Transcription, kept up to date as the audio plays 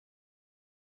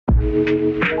Hey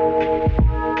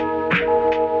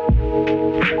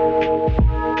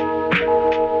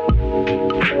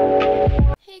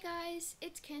guys,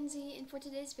 it's Kenzie, and for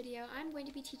today's video I'm going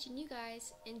to be teaching you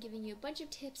guys and giving you a bunch of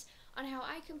tips on how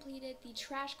I completed the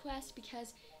trash quest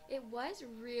because it was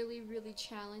really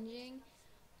challenging.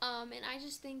 And I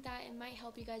just think that it might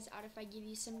help you guys out if I give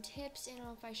you some tips and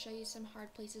if I show you some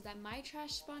hard places that my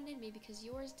trash spawned in, maybe because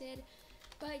yours did.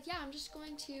 But yeah, I'm just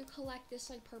going to collect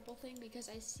this like purple thing because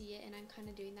I see it and I'm kind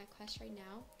of doing that quest right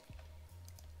now.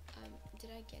 Did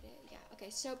I get it? Yeah.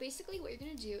 Okay, so basically what you're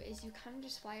gonna do is you kind of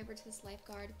just fly over to this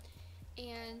lifeguard,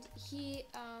 and he,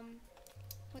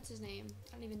 what's his name?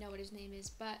 I don't even know what his name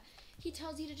is, but he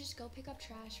tells you to just go pick up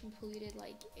trash from polluted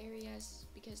like areas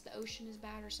because the ocean is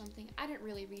bad or something. I didn't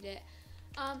really read it.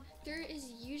 There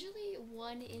is usually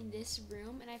one in this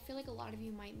room, and I feel like a lot of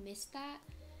you might miss that.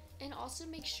 And also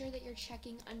make sure that you're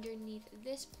checking underneath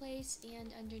this place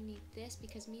and underneath this,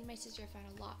 because me and my sister found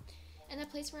a lot. And the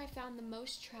place where I found the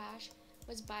most trash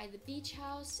was by the beach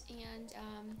house, and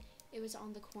it was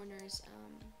on the corners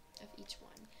of each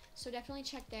one. So definitely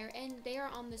check there, and they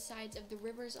are on the sides of the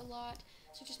rivers a lot,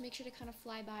 so just make sure to kind of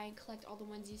fly by and collect all the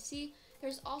ones you see.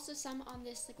 There's also some on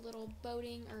this like little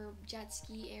boating or jet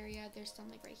ski area. There's some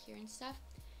like right here and stuff.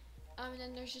 And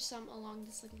then there's just some along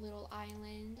this like little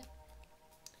island.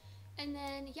 And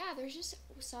then yeah, there's just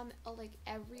some like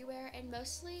everywhere, and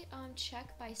mostly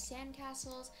check by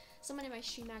sandcastles. Someone in my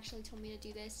stream actually told me to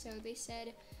do this, so they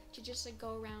said to just like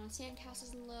go around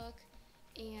sandcastles and look.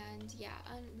 And yeah,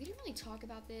 we didn't really talk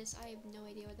about this. I have no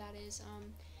idea what that is.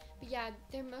 But yeah,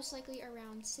 they're most likely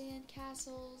around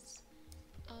sandcastles,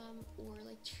 or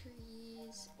like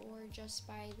trees, or just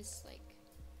by this like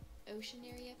ocean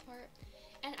area part.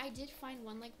 And I did find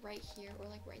one like right here or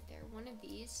like right there, one of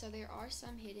these. So there are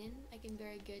some hidden like in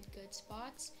very good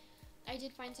spots. I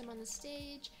did find some on the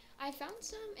stage. I found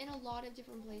some in a lot of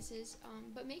different places,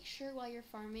 but make sure while you're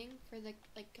farming for the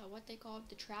what they call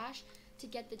the trash to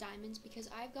get the diamonds, because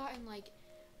I've gotten like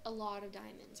a lot of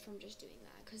diamonds from just doing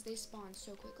that because they spawn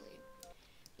so quickly.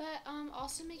 But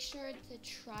also make sure to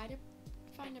try to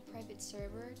find a private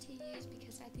server to use,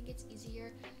 because I think it's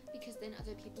easier, because then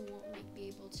other people won't like be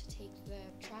able to take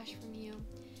the trash from you.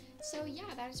 So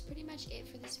yeah, that is pretty much it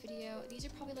for this video. These are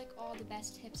probably like all the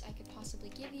best tips I could possibly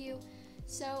give you.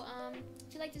 So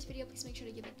if you like this video, please make sure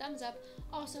to give it a thumbs up.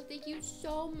 Also, thank you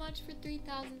so much for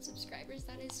 3,000 subscribers.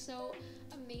 That is so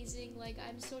amazing. Like,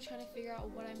 I'm still trying to figure out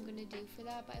what I'm gonna do for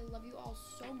that, but I love you all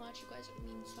so much. You guys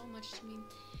mean so much to me.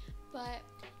 But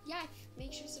yeah,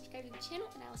 make sure to subscribe to the channel,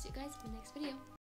 and I will see you guys in the next video.